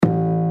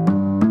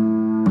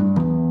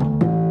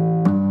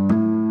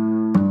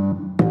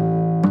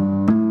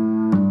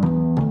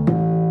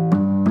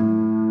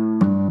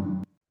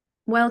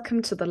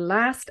Welcome to the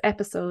last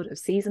episode of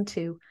season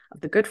 2 of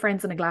the Good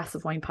Friends and a Glass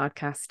of Wine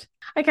podcast.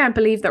 I can't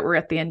believe that we're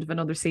at the end of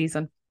another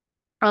season.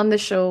 On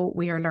this show,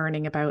 we are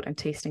learning about and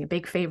tasting a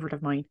big favourite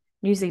of mine,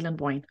 New Zealand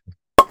wine.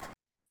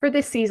 For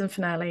this season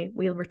finale,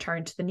 we'll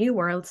return to the New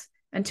World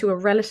and to a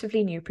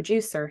relatively new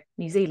producer,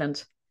 New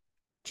Zealand.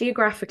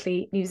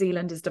 Geographically, New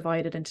Zealand is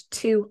divided into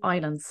 2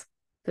 islands,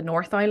 the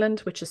North Island,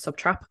 which is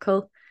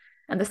subtropical,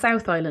 and the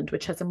South Island,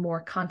 which has a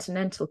more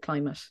continental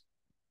climate.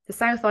 The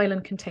South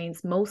Island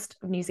contains most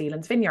of New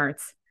Zealand's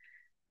vineyards.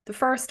 The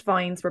first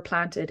vines were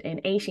planted in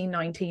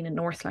 1819 in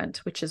Northland,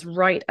 which is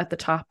right at the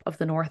top of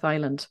the North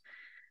Island.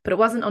 But it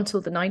wasn't until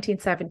the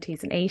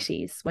 1970s and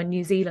 80s when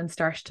New Zealand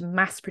started to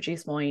mass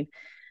produce wine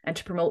and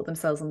to promote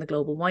themselves on the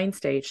global wine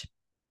stage.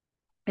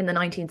 In the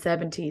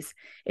 1970s,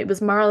 it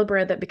was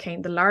Marlborough that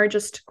became the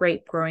largest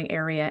grape growing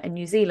area in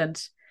New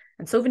Zealand,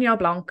 and Sauvignon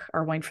Blanc,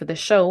 our wine for this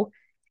show,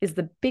 is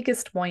the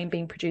biggest wine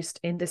being produced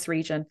in this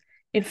region.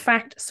 In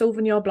fact,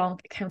 Sauvignon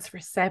Blanc accounts for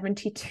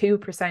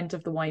 72%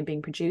 of the wine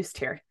being produced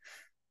here.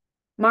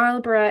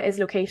 Marlborough is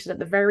located at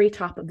the very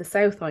top of the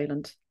South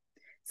Island.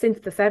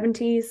 Since the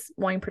 70s,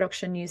 wine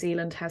production in New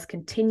Zealand has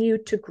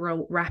continued to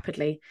grow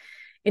rapidly.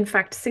 In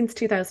fact, since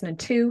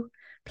 2002,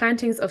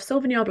 plantings of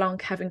Sauvignon Blanc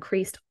have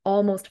increased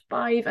almost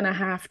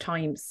 5.5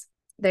 times.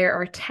 There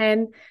are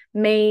 10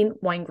 main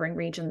wine growing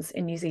regions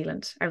in New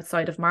Zealand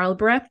outside of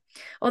Marlborough.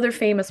 Other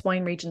famous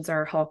wine regions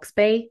are Hawke's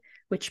Bay,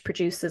 which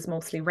produces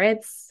mostly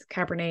reds,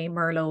 Cabernet,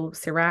 Merlot,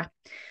 Syrah,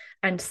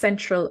 and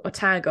Central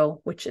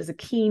Otago, which is a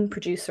keen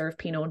producer of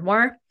Pinot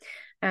Noir,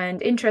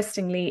 and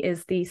interestingly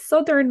is the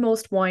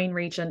southernmost wine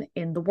region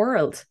in the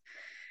world.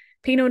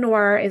 Pinot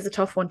Noir is a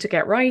tough one to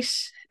get right,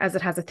 as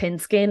it has a thin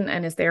skin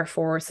and is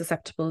therefore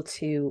susceptible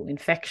to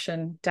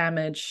infection,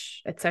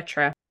 damage,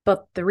 etc.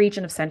 But the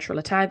region of Central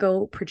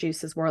Otago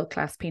produces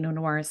world-class Pinot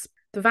Noirs.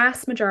 The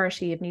vast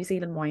majority of New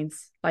Zealand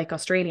wines, like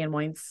Australian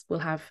wines, will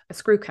have a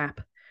screw cap,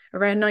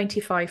 around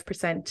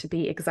 95% to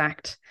be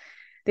exact.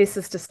 This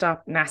is to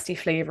stop nasty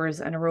flavours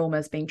and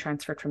aromas being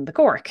transferred from the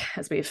cork,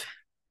 as we've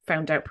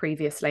found out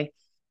previously.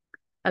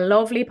 A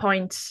lovely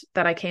point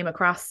that I came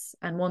across,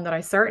 and one that I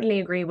certainly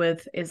agree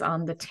with, is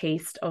on the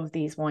taste of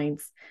these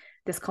wines.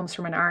 This comes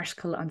from an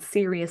article on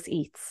Serious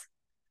Eats.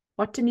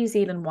 What do New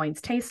Zealand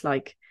wines taste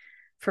like?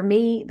 For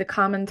me, the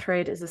common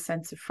thread is a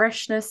sense of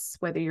freshness,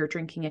 whether you're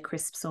drinking a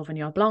crisp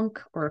Sauvignon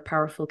Blanc or a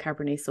powerful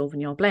Cabernet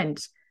Sauvignon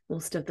blend.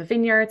 Most of the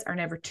vineyards are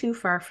never too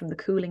far from the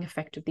cooling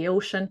effect of the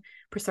ocean,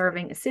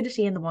 preserving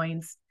acidity in the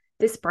wines.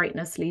 This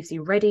brightness leaves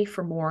you ready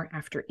for more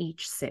after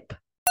each sip.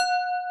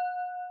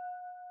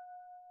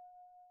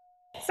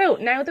 So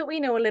now that we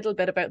know a little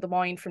bit about the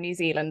wine from New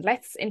Zealand,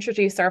 let's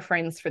introduce our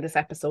friends for this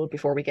episode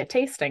before we get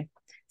tasting.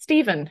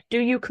 Stephen, do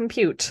you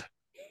compute?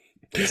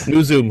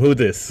 New Zoom, who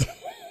this?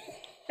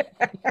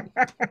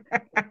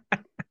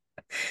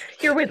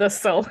 You're with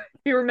us, so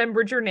you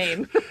remembered your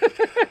name.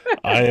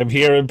 I am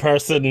here in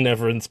person,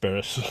 never in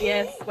spirit.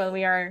 Yes, well,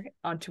 we are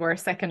on to our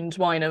second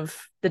wine of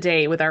the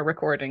day with our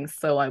recordings,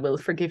 so I will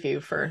forgive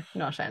you for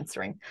not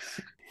answering.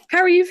 How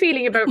are you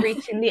feeling about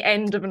reaching the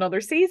end of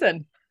another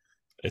season?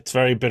 It's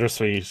very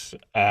bittersweet.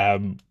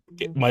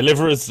 My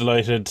liver is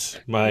delighted.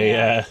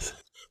 My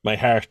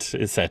heart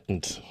is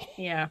saddened.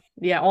 Yeah,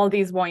 all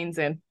these wines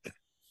in.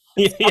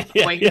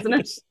 Wine, isn't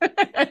it?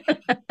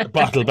 The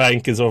bottle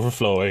bank is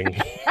overflowing.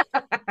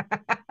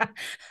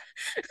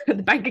 The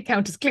bank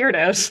account is cleared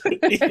out.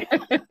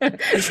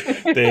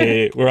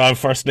 We're on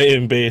first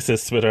name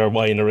basis with our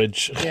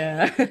wineage.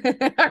 Yeah,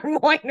 our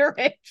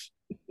wineage.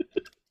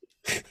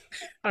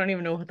 I don't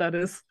even know what that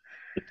is.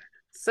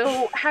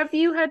 So, have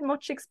you had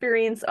much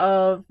experience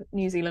of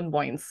New Zealand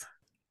wines?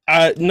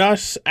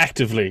 Not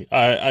actively.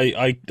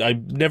 I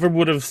never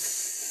would have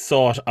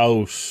sought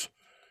out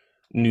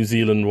New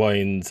Zealand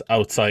wines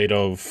outside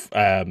of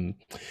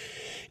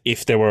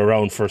if they were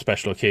around for a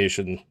special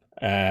occasion.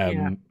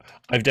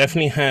 I've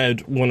definitely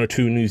had 1 or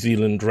 2 New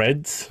Zealand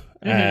reds,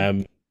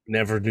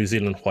 never New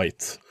Zealand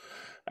whites.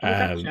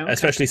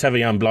 Especially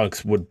Sauvignon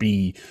Blancs would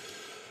be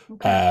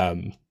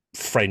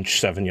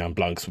French Sauvignon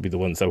Blancs would be the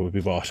ones that would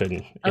be bought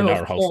in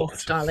our household.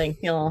 Darling.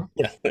 Yeah.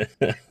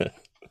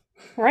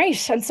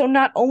 Right, and so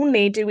not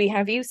only do we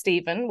have you,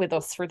 Stephen, with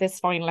us for this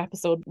final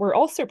episode, we're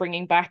also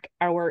bringing back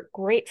our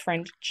great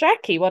friend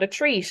Jackie. What a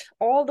treat,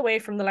 all the way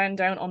from the land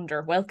down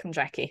under. Welcome,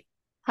 Jackie.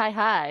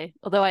 Hi.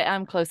 Although I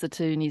am closer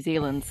to New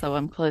Zealand, so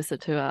I'm closer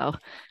to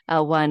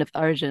our wine of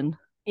origin.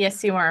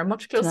 Yes, you are.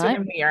 Much closer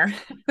than we are.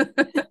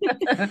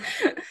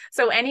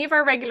 So any of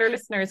our regular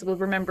listeners will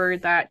remember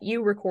that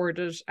you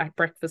recorded at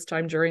breakfast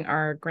time during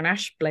our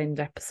Grenache blend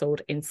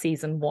episode in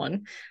season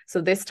 1.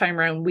 So this time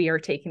around, we are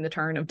taking the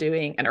turn of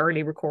doing an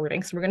early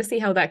recording. So we're going to see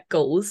how that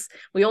goes.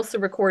 We also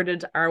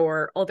recorded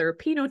our other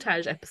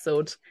Pinotage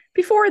episode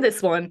before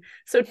this one.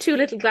 So 2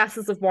 little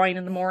glasses of wine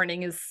in the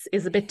morning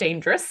is a bit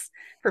dangerous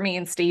for me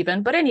and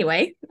Stephen. But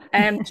anyway,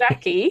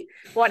 Jackie,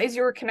 what is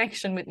your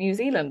connection with New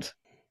Zealand?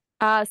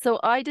 So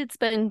I did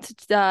spend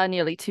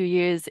nearly 2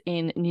 years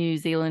in New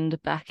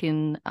Zealand back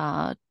in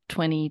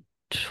 2010.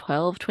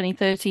 2012,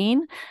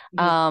 2013.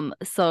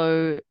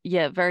 So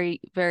yeah,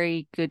 very,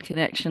 very good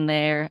connection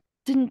there.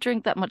 Didn't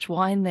drink that much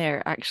wine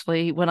there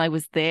actually when I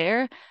was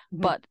there,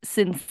 but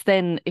since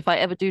then, if I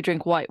ever do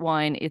drink white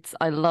wine,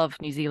 I love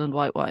New Zealand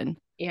white wine.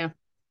 Yeah.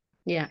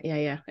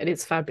 It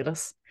is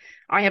fabulous.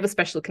 I have a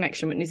special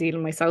connection with New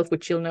Zealand myself,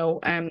 which you'll know,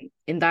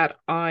 in that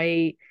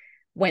I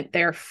went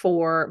there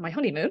for my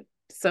honeymoon.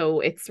 So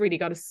it's really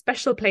got a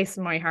special place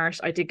in my heart.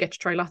 I did get to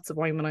try lots of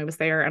wine when I was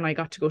there, and I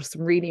got to go to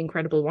some really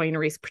incredible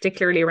wineries,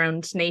 particularly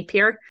around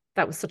Napier.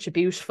 That was such a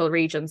beautiful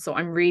region. So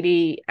I'm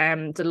really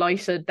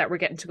delighted that we're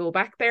getting to go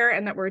back there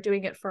and that we're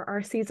doing it for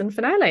our season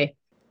finale.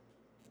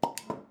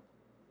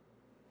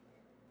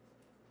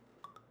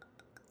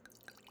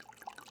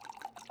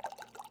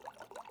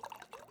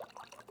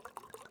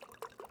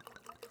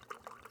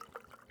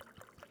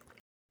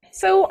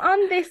 So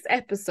on this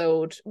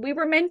episode, we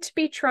were meant to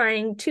be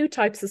trying 2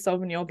 types of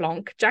Sauvignon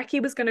Blanc. Jackie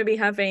was going to be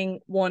having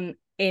one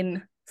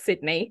in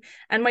Sydney,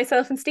 and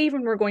myself and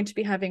Stephen were going to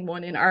be having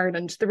one in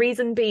Ireland. The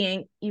reason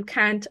being, you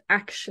can't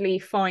actually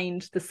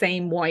find the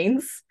same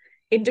wines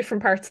in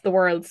different parts of the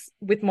world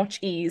with much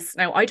ease.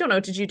 Now, I don't know,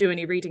 did you do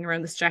any reading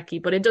around this, Jackie?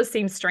 But it does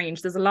seem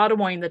strange. There's a lot of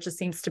wine that just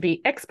seems to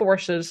be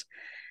exported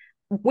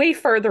way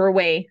further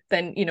away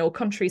than,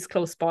 countries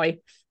close by.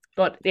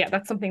 But yeah,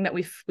 that's something that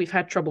we've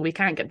had trouble. We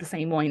can't get the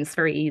same wines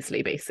very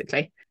easily,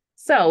 basically.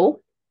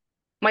 So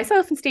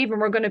myself and Stephen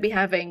were going to be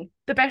having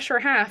the better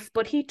half,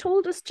 but he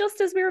told us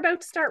just as we were about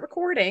to start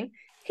recording,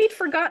 he'd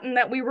forgotten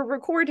that we were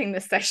recording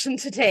this session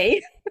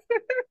today.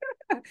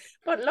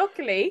 But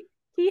luckily,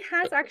 he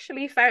has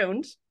actually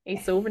found a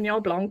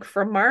Sauvignon Blanc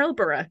from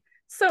Marlborough.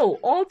 So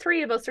all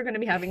 3 of us are going to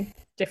be having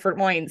different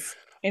wines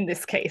in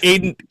this case.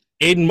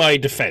 In my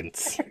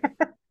defense,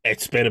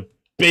 it's been a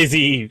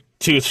busy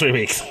 2-3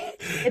 weeks.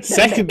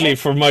 Secondly,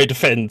 for my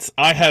defense,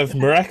 I have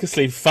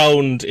miraculously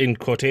found, in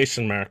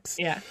quotation marks,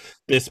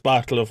 this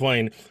bottle of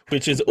wine,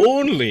 which is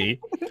only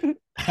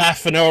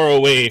half an hour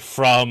away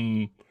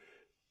from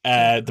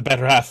the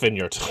Better Half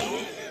Vineyard.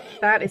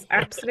 That is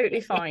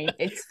absolutely fine.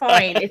 It's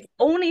fine. It's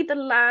only the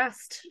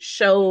last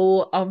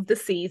show of the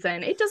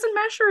season. It doesn't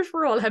matter if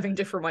we're all having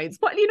different wines.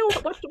 But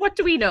what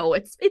do we know?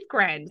 It's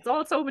grand. It's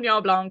all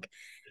Sauvignon Blanc.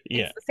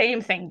 It's the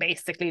same thing,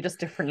 basically, just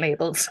different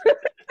labels.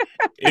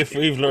 If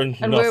we've learned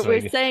and nothing.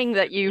 we're saying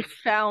that you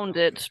found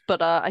it,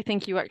 but I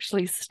think you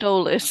actually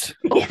stole it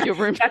off your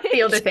roommate. That's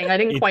the other thing. I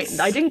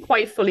didn't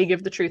quite fully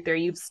give the truth there.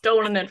 You've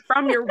stolen it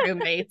from your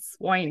roommate's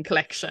wine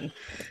collection.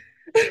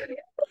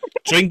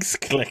 Drinks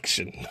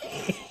collection.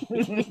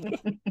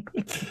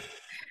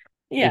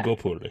 Yeah. We'll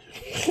go poorly.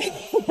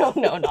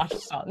 No, not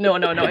at all. No.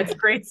 It's a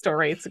great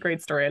story. It's a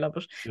great story. I love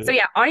it. Yeah. So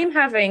yeah, I'm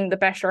having the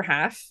better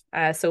half,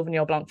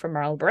 Sauvignon Blanc from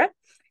Marlborough.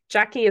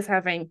 Jackie is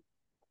having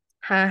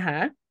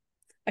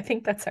I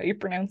think that's how you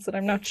pronounce it.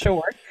 I'm not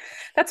sure.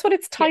 That's what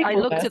it's titled. I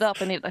looked it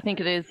up, and I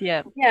think it is.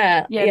 Yeah.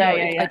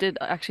 I did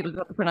actually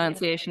look up the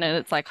pronunciation, and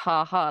it's like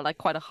ha ha, like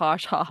quite a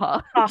harsh ha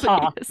ha. Ha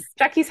ha.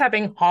 Jackie's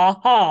having ha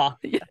ha.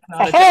 Yeah.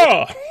 Ha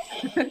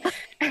ha.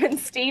 And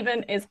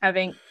Stephen is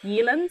having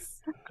Yealands.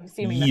 I'm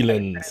assuming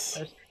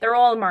Yealands. They're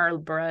all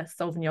Marlborough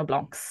Sauvignon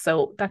Blancs,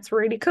 so that's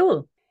really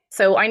cool.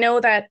 So I know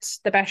that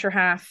the better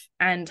half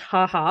and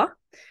ha ha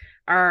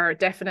are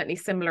definitely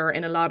similar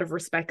in a lot of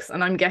respects,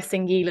 and I'm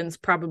guessing Yealands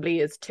probably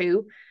is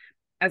too,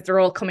 as they're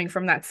all coming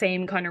from that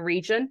same kind of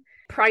region.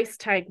 Price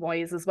tag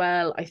wise as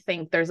well, I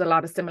think there's a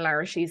lot of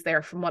similarities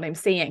there from what I'm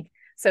seeing.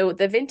 So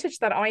the vintage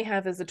that I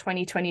have is a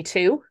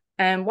 2022.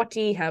 What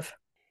do you have?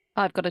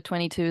 I've got a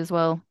 22 as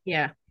well.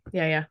 Yeah.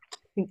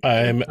 I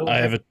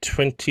have a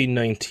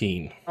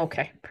 2019.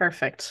 Okay,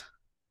 perfect.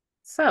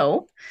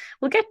 So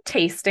we'll get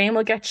tasting,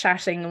 we'll get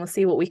chatting, and we'll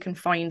see what we can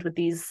find with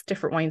these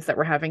different wines that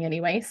we're having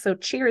anyway. So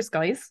cheers,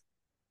 guys.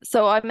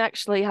 So I'm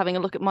actually having a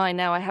look at mine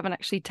now. I haven't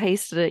actually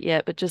tasted it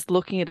yet, but just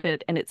looking at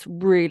it, and it's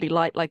really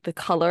light, like the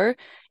color.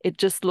 It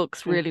just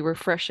looks really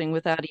refreshing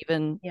without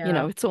even,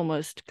 it's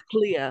almost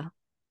clear.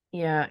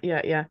 Yeah,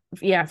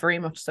 very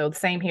much so. The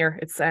same here.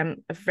 It's a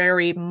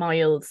very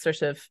mild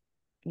sort of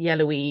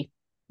yellowy,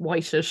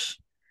 whitish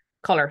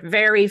color.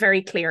 Very,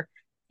 very clear.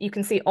 You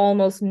can see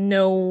almost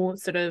no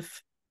sort of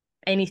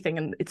anything,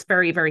 and it's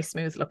very, very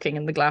smooth looking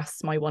in the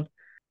glass, my one.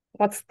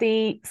 What's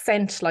the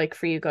scent like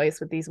for you guys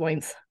with these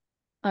wines?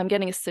 I'm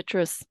getting a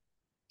citrus.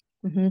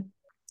 Mm-hmm.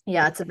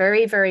 Yeah, it's a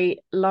very, very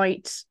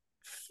light,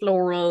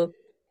 floral,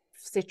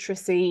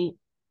 citrusy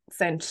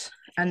scent.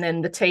 And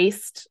then the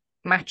taste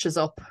matches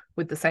up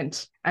with the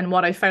scent. And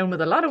what I found with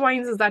a lot of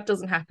wines is that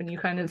doesn't happen. You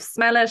kind of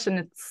smell it and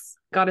it's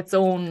got its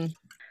own,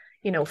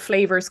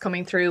 flavors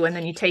coming through, and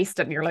then you taste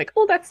it and you're like,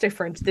 oh, that's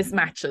different. This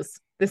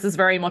matches. This is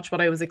very much what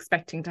I was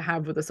expecting to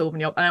have with a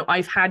Sauvignon. And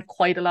I've had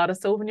quite a lot of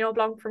Sauvignon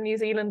Blanc from New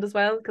Zealand as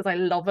well, because I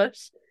love it.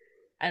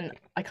 And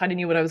I kind of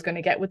knew what I was going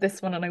to get with this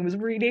one, and I was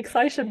really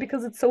excited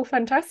because it's so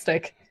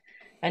fantastic.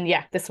 And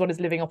yeah, this one is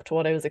living up to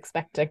what I was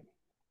expecting.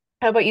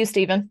 How about you,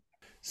 Stephen?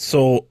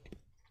 So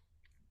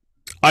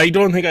I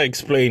don't think I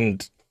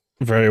explained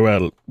very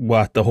well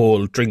what the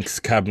whole drinks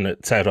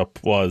cabinet setup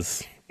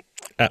was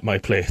at my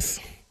place.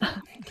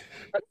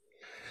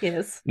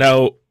 Yes.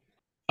 Now,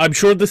 I'm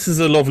sure this is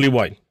a lovely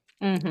wine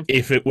Mm-hmm.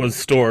 if it was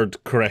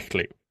stored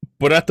correctly.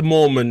 But at the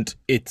moment,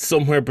 it's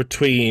somewhere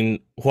between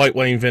white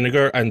wine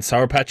vinegar and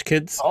Sour Patch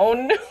Kids. Oh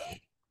no.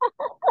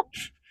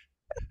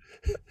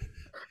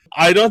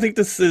 I don't think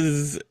this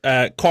is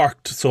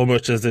corked so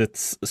much as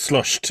it's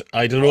slushed.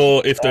 I don't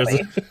know if there's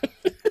a...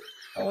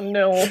 Oh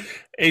no.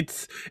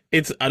 It's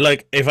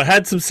like if I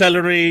had some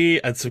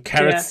celery and some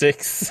carrot Yeah.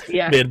 sticks,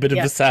 Yeah. made a bit of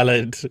Yeah. a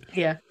salad.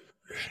 Yeah.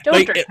 Don't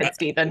Like, drink it,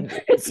 Stephen.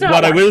 It's not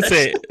What I will worth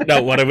it. say,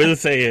 no, what I will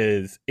say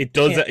is Yeah.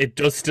 it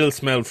does still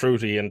smell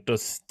fruity and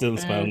does still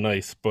smell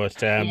nice,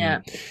 but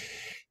Yeah.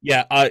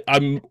 yeah,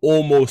 I'm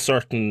almost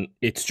certain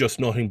it's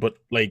just nothing but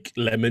like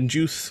lemon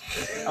juice.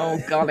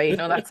 Oh golly.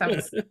 No, that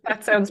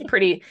sounds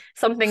pretty.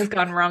 Something's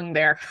gone wrong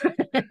there.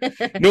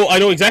 No, I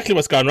know exactly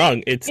what's gone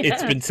wrong. It's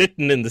Yeah. been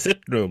sitting in the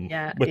sitting room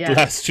Yeah, with yeah. the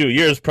last 2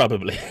 years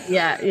probably.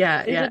 Yeah,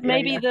 yeah, Is yeah. it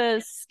maybe yeah.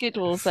 the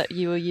Skittles that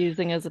you were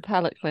using as a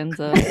palate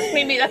cleanser?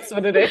 Maybe that's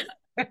what it is.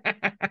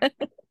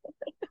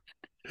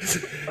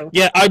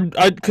 Yeah,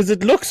 I because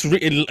it looks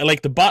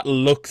like the bottle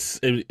looks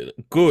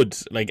good,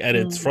 like, and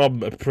it's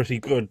from a pretty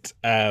good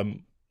Yeah.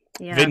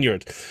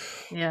 vineyard.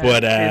 Yeah.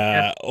 But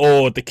yeah.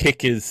 the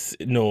kick is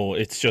no,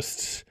 it's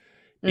just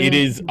it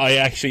Mm. is. I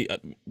actually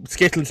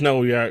Skittles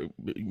now.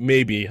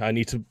 Maybe I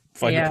need to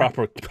find a Yeah.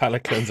 proper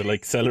palate cleanser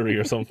like celery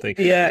or something.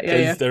 Yeah, Because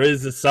yeah. there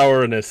is a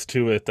sourness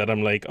to it that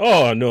I'm like,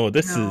 oh no, No, that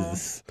this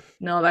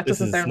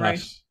doesn't is sound not right.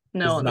 this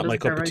No, is that not my doesn't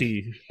cup sound of right.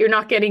 tea. You're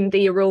not getting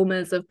the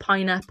aromas of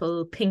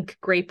pineapple, pink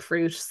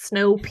grapefruit,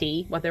 snow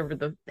pea, whatever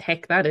the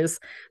heck that is,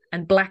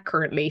 and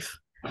blackcurrant leaf,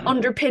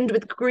 underpinned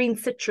with green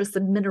citrus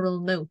and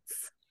mineral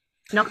notes.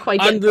 Not quite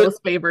On getting the those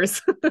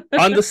flavors.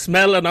 on the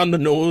smell and on the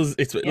nose,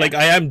 it's Yeah. like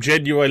I am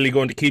genuinely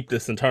going to keep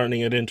this and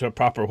turning it into a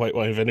proper white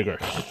wine vinegar.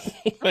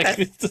 Like,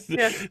 Okay. it's just,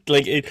 Yeah.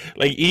 like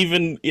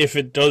even if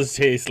it does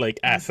taste like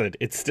acid,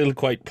 it's still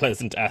quite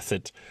pleasant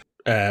acid.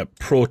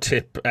 Pro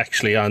tip,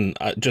 actually, on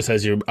just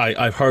as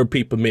I've heard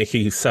people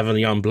making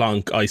Sauvignon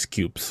Blanc ice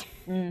cubes.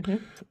 Mm-hmm.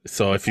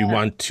 So if you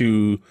want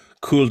to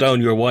cool down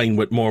your wine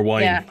with more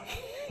wine, Yeah.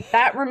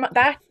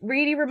 That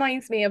really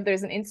reminds me of,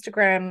 there's an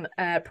Instagram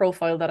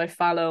profile that I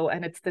follow,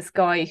 and it's this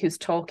guy who's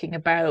talking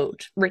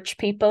about rich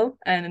people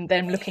and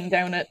them looking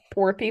down at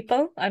poor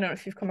people. I don't know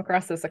if you've come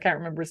across this. I can't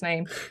remember his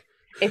name.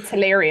 It's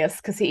hilarious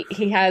because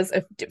he has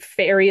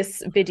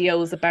various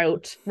videos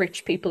about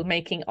rich people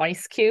making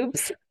ice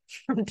cubes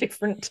from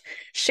different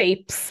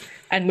shapes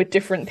and with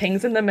different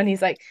things in them, and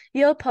he's like,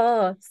 "You're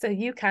poor, so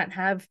you can't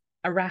have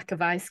a rack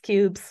of ice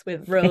cubes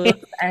with rows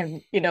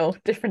and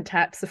different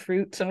types of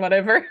fruit and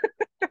whatever."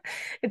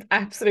 It's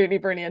absolutely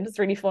brilliant. It's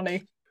really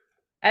funny.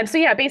 And so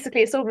yeah,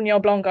 basically a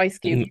Sauvignon Blanc ice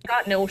cube. You've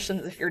got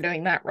notions if you're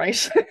doing that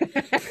right.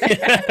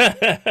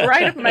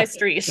 Right up my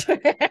street.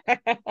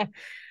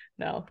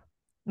 No.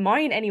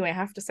 Mine anyway, I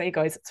have to say,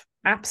 guys, it's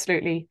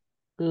absolutely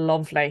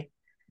lovely.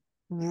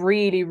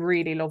 Really,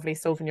 really lovely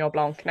Sauvignon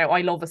Blanc. Now,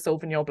 I love a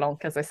Sauvignon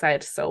Blanc, as I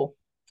said, so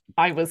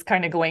I was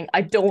kind of going,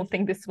 I don't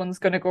think this one's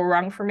going to go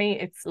wrong for me.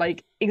 It's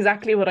like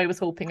exactly what I was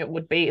hoping it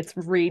would be. It's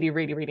really,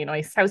 really, really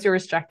nice. How's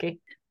yours, Jackie?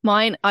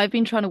 Mine, I've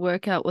been trying to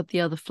work out what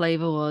the other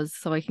flavor was,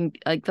 so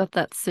I got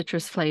that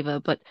citrus flavor,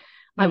 but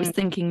I was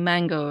thinking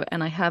mango,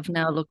 and I have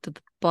now looked at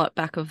the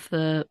back of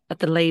the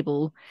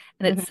label,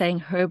 and it's saying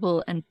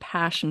herbal and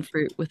passion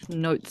fruit with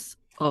notes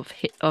of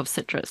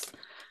citrus.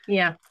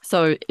 Yeah.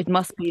 So it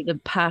must be the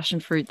passion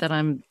fruit that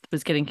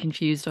was getting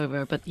confused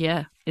over, but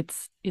yeah,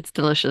 it's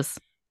delicious.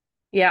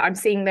 Yeah, I'm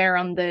seeing there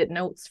on the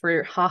notes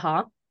for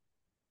haha.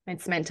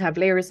 It's meant to have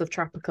layers of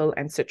tropical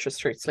and citrus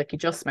fruits, like you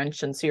just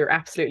mentioned. So you're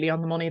absolutely on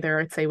the money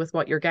there, I'd say, with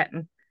what you're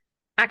getting.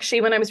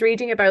 Actually, when I was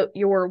reading about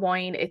your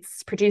wine,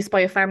 it's produced by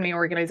a family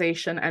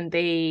organization, and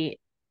they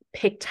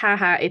picked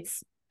haha.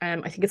 It's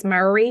I think it's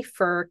Maori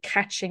for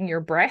catching your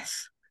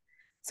breath.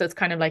 So it's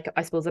kind of like,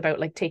 I suppose, about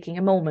like taking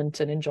a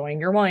moment and enjoying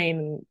your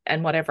wine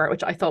and whatever,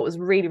 which I thought was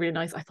really, really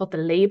nice. I thought the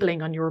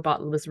labeling on your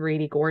bottle was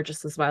really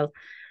gorgeous as well.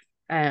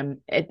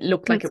 It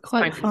looked like it was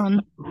quite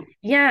fun.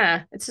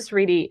 Yeah, it's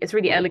really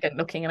elegant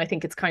looking, and I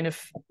think it's kind of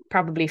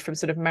probably from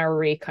sort of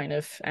Maori kind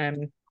of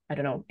I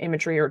don't know,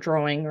 imagery or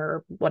drawing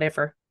or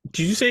whatever.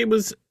 Did you say it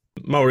was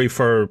Maori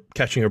for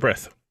catching your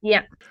breath?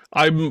 Yeah.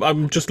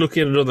 I'm just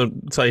looking at another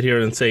side here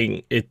and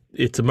saying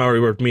it's a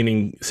Maori word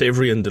meaning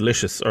savoury and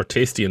delicious, or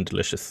tasty and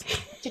delicious.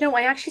 Do you know,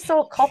 I actually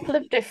saw a couple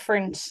of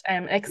different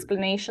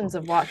explanations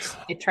of what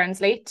it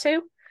translates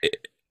to.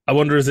 I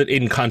wonder, is it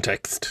in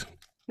context?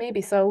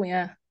 Maybe so,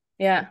 yeah.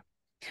 Yeah.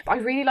 But I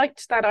really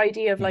liked that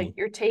idea of like,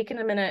 you're taking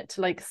a minute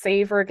to like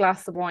savor a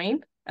glass of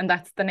wine, and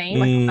that's the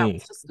name. I thought that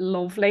was just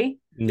lovely.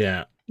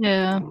 Yeah.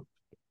 Yeah.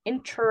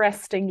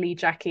 Interestingly,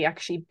 Jackie,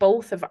 actually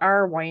both of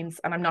our wines,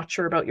 and I'm not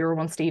sure about your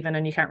one, Stephen,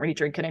 and you can't really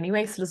drink it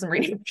anyway, so it doesn't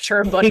really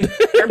matter, but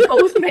they're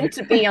both meant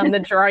to be on the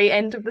dry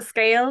end of the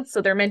scale.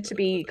 So they're meant to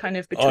be kind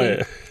of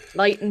between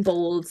light and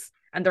bold,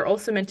 and they're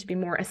also meant to be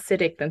more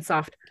acidic than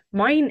soft.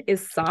 Mine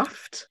is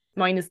soft.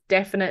 Mine is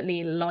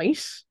definitely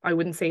light. I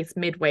wouldn't say it's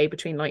midway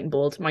between light and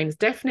bold. Mine is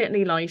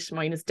definitely light.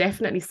 Mine is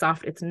definitely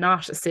soft. It's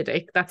not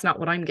acidic. That's not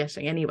what I'm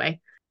getting anyway.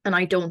 And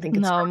I don't think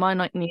it's no, mine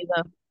not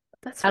neither.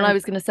 That's And I very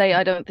was going to say,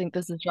 I don't think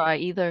this is dry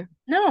either.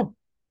 no,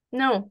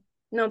 no,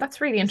 no.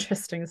 That's really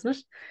interesting, isn't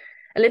it?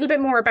 A little bit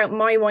more about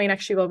my wine,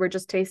 actually, while we're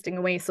just tasting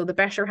away. So the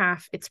Better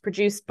Half, it's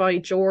produced by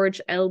George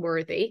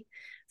Elworthy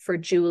for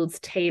Jules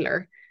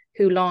Taylor,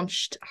 who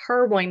launched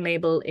her wine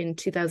label in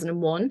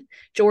 2001.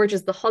 George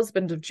is the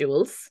husband of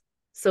Jules,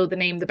 so the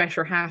name The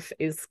Better Half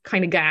is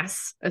kind of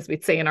gas, as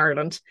we'd say in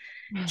Ireland.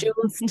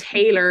 Jules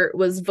Taylor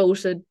was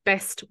voted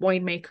best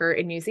winemaker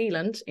in New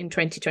Zealand in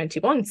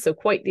 2021, so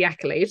quite the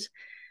accolade.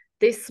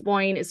 This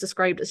wine is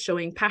described as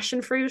showing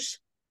passion fruit,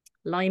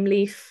 lime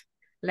leaf,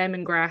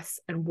 lemongrass,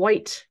 and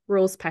white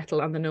rose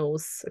petal on the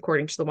nose,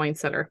 according to the wine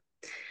cellar.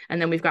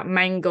 And then we've got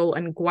mango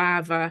and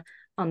guava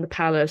on the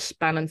palate,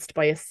 balanced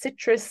by a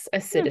citrus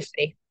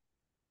acidity.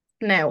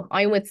 Now,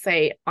 I would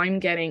say I'm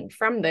getting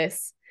from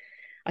this,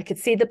 I could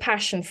see the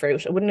passion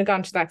fruit. I wouldn't have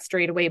gone to that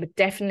straight away, but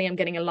definitely I'm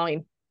getting a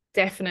lime.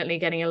 Definitely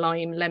getting a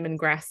lime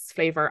lemongrass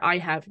flavor. I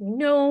have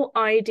no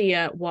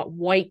idea what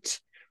white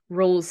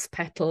rose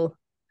petal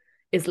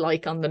is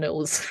like on the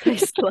nose.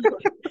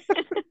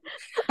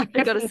 I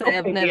gotta say,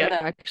 I've never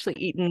actually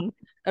eaten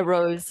a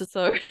rose,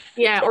 so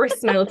yeah, or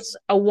smelt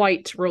a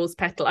white rose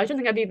petal. I don't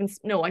think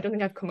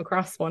I've come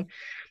across one.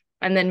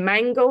 And then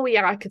mango,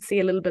 yeah, I could see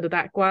a little bit of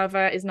that.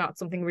 Guava is not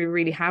something we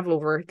really have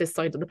over this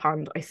side of the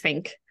pond, I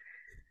think.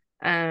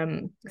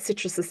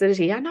 Citrus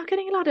acidity, I'm not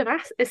getting a lot of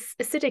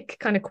acidic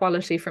kind of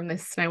quality from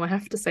this now, I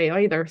have to say,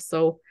 either.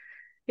 So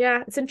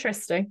yeah, it's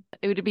interesting.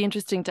 It would be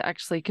interesting to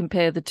actually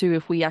compare the two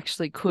if we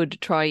actually could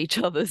try each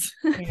other's,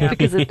 Yeah.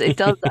 because it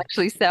does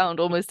actually sound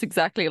almost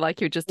exactly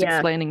like you're just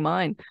explaining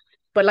mine.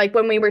 But like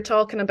when we were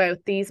talking about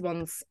these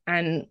ones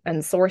and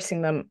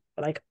sourcing them,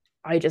 like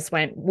I just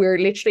went, we're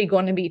literally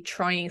going to be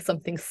trying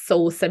something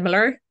so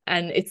similar.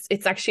 And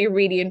it's actually a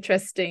really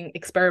interesting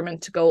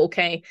experiment to go,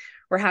 okay,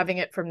 we're having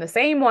it from the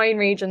same wine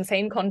region,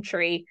 same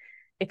country.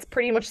 It's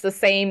pretty much the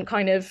same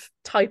kind of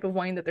type of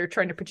wine that they're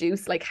trying to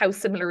produce. Like, how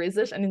similar is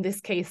it? And in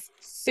this case,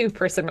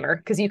 super similar,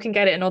 because you can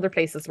get it in other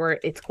places where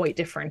it's quite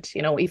different,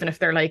 you know, even if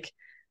they're like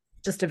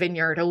just a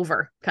vineyard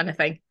over kind of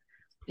thing.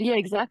 Yeah,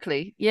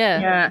 exactly.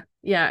 Yeah.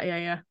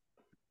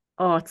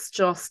 Oh, it's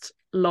just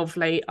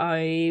lovely.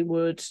 I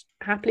would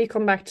happily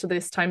come back to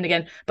this time and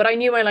again. But I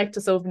knew I liked a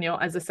Sauvignon,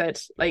 as I said.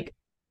 Like,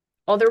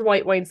 other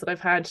white wines that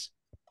I've had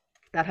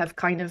that have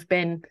kind of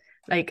been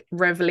like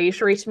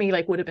revelatory to me,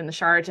 like would have been the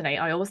Chardonnay.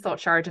 I always thought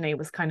Chardonnay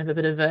was kind of a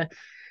bit of a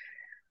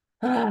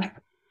I'm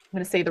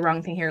going to say the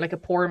wrong thing here, like a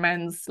poor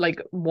man's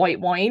like white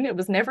wine. It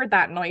was never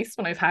that nice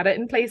when I've had it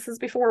in places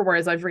before,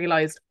 whereas I've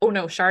realized, oh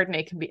no,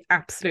 Chardonnay can be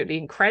absolutely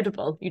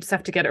incredible. You just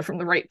have to get it from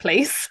the right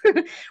place.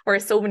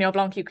 Whereas Sauvignon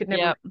Blanc, you could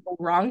never go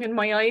wrong in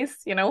my eyes,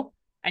 you know.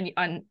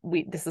 And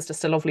this is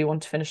just a lovely one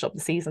to finish up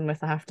the season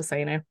with, I have to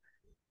say now.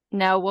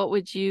 Now, what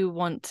would you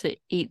want to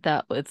eat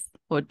that with?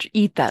 Or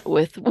eat that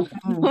with?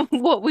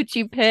 What would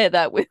you pair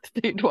that with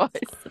food-wise?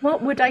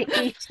 What would I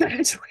eat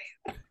that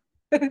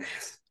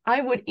with? I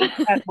would eat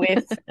that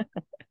with,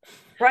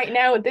 right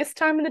now at this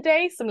time of the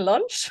day, some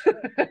lunch.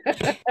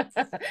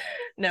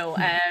 No,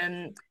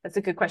 that's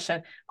a good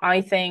question.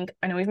 I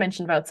know we've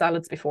mentioned about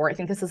salads before. I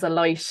think this is a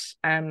light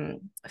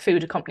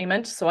food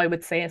accompaniment, so I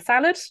would say a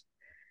salad.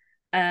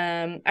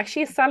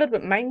 Actually, a salad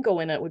with mango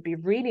in it would be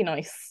really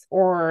nice,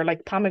 or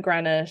like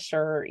pomegranate,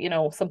 or you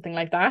know, something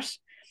like that.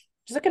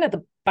 Just looking at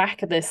the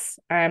back of this,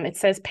 it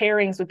says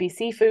pairings would be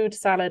seafood,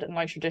 salad, and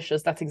lighter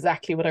dishes. That's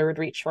exactly what I would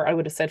reach for. I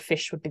would have said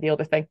fish would be the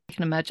other thing. I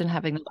can imagine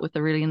having that with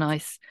a really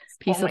nice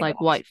piece of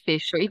like white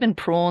fish, or even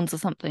prawns or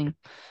something.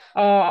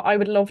 Oh, I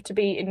would love to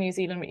be in New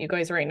Zealand with you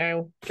guys right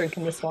now,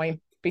 drinking this wine. It'd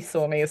be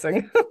so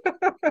amazing.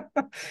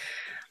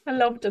 I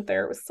loved it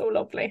there. It was so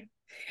lovely.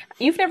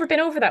 You've never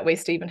been over that way,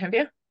 Stephen, have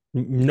you?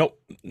 Nope,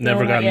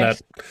 never gone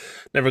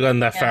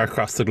that far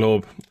across the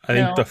globe. I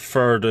think the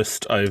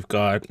furthest I've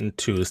gotten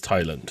to is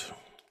Thailand.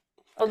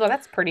 Although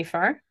that's pretty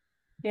far.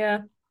 Yeah.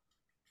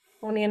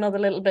 Only another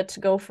little bit to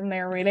go from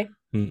there, really.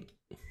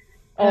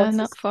 Oh,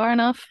 not far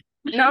enough.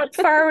 Not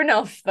far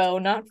enough, though.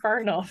 Not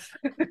far enough.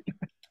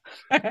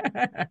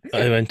 I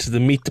went to the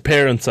Meet the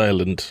Parents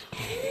Island.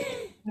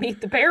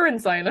 Meet the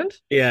Parents Island?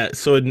 Yeah,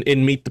 so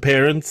in Meet the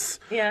Parents,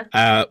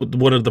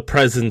 one of the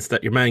presents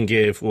that your man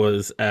gave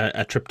was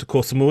a trip to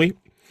Koh Samui,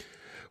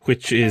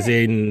 which is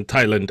in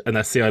Thailand, and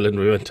that's the island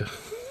we went to.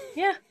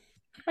 Yeah,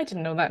 I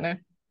didn't know that now.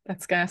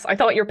 That's gas. I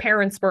thought your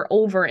parents were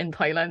over in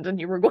Thailand and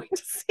you were going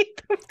to see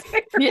them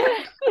there. Yeah,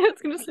 I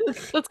was going to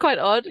say, that's quite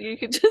odd. You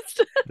could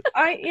just...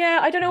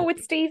 I don't know,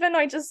 with Stephen,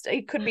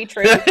 it could be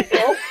true.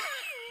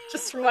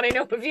 Just from what I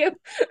know of you.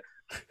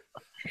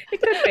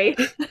 It could be.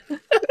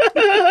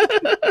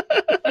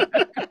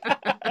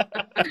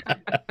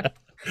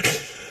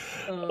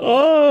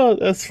 Oh,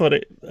 that's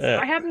funny.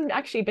 I haven't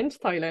actually been to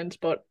Thailand,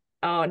 but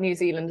New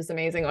Zealand is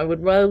amazing. I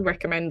would well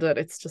recommend it.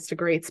 It's just a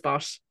great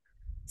spot.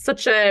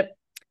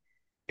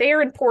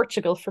 There in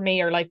Portugal for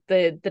me are like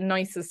the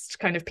nicest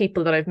kind of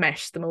people that I've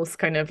met, the most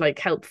kind of like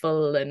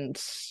helpful,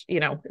 and you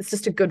know, it's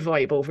just a good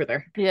vibe over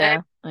there.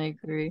 Yeah, I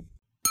agree.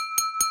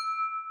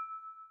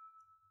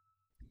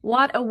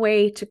 What a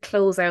way to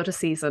close out a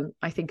season.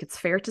 I think it's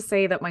fair to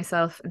say that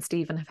myself and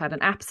Stephen have had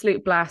an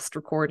absolute blast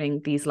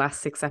recording these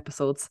last 6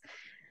 episodes.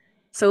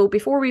 So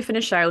before we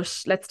finish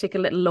out, let's take a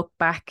little look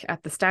back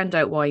at the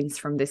standout wines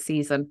from this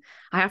season.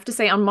 I have to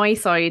say, on my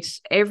side,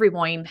 every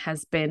wine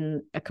has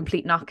been a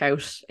complete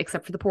knockout,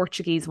 except for the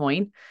Portuguese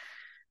wine.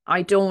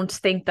 I don't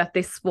think that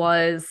this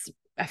was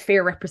a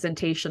fair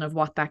representation of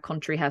what that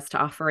country has to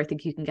offer. I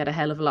think you can get a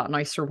hell of a lot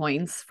nicer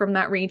wines from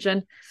that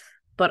region.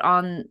 But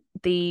on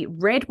the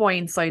red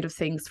wine side of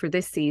things for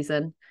this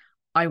season,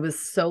 I was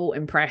so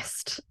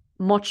impressed,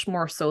 much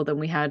more so than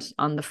we had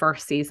on the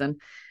first season.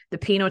 The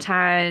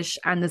Pinotage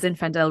and the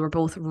Zinfandel were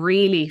both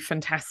really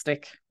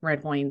fantastic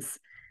red wines.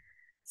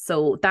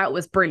 So that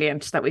was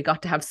brilliant that we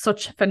got to have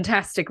such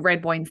fantastic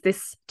red wines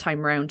this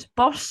time around.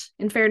 But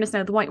in fairness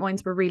now, the white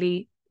wines were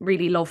really,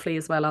 really lovely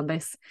as well on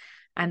this.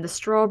 And the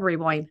strawberry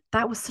wine,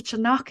 that was such a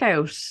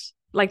knockout.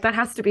 Like, that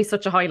has to be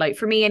such a highlight.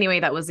 For me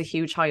anyway, that was a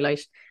huge highlight.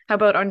 How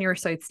about on your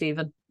side,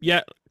 Stephen?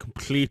 Yeah,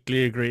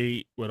 completely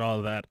agree with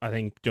all that. I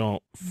think,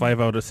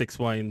 5 out of 6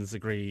 wines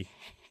agree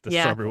the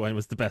strawberry wine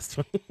was the best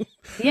one.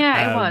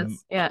 Yeah, it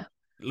was. Yeah.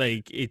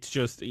 Like, it's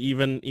just,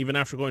 even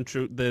after going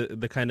through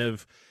the kind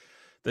of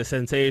the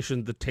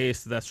sensation, the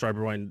taste of that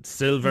strawberry wine,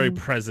 still very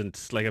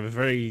present. Like, I have a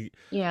very,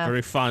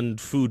 very fond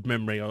food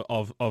memory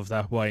of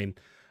that wine.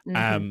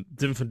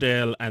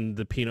 Zinfandel and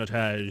the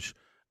Pinotage,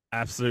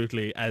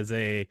 absolutely, as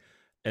a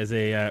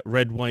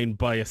red wine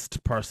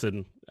biased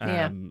person,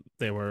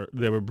 they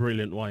were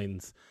brilliant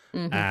wines.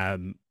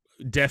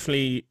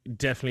 Definitely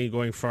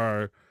going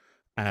for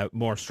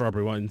more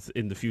strawberry wines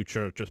in the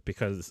future, just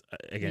because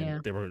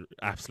again they were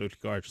absolutely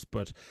gorgeous.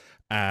 But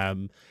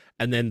and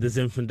then the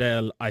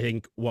Zinfandel, I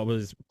think what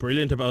was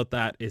brilliant about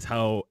that is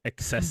how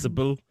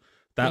accessible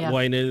that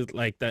wine is.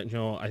 Like that,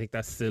 I think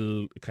that's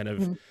still kind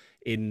of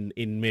in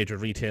major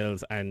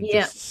retails, and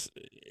just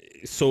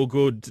so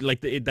good.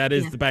 Like that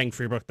is the bang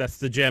for your buck. That's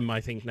the gem,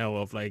 I think, now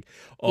of like,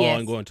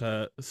 I'm going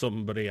to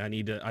somebody, I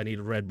need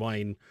a red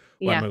wine.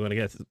 What am I going to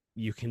get?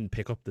 You can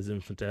pick up the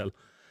Zinfandel.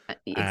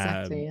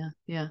 Exactly.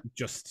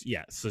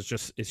 So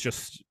it's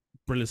just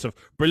brilliant stuff.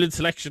 Brilliant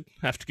selection.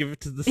 Have to give it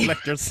to the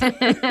selectors.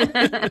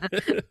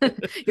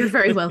 You're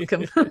very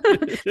welcome.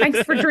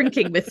 Thanks for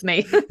drinking with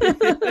me.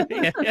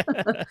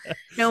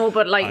 No,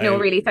 but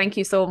really, thank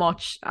you so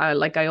much.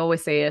 Like I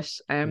always say it,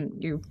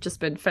 you've just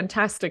been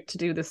fantastic to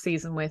do this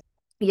season with.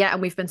 Yeah,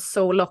 and we've been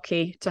so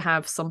lucky to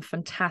have some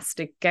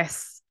fantastic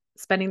guests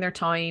spending their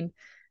time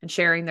and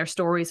sharing their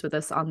stories with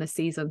us on this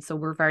season. So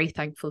we're very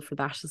thankful for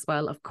that as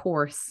well, of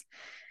course.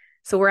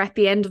 So we're at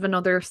the end of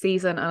another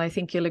season, and I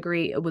think you'll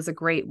agree it was a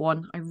great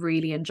one. I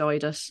really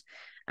enjoyed it.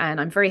 And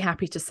I'm very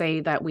happy to say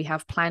that we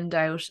have planned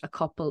out a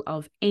couple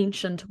of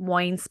ancient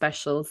wine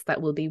specials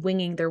that will be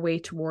winging their way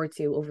towards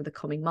you over the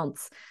coming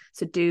months.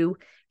 So do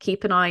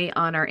keep an eye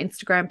on our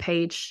Instagram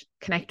page,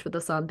 connect with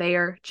us on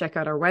there, check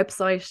out our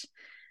website.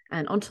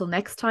 And until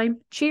next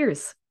time,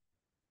 cheers.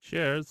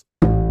 Cheers.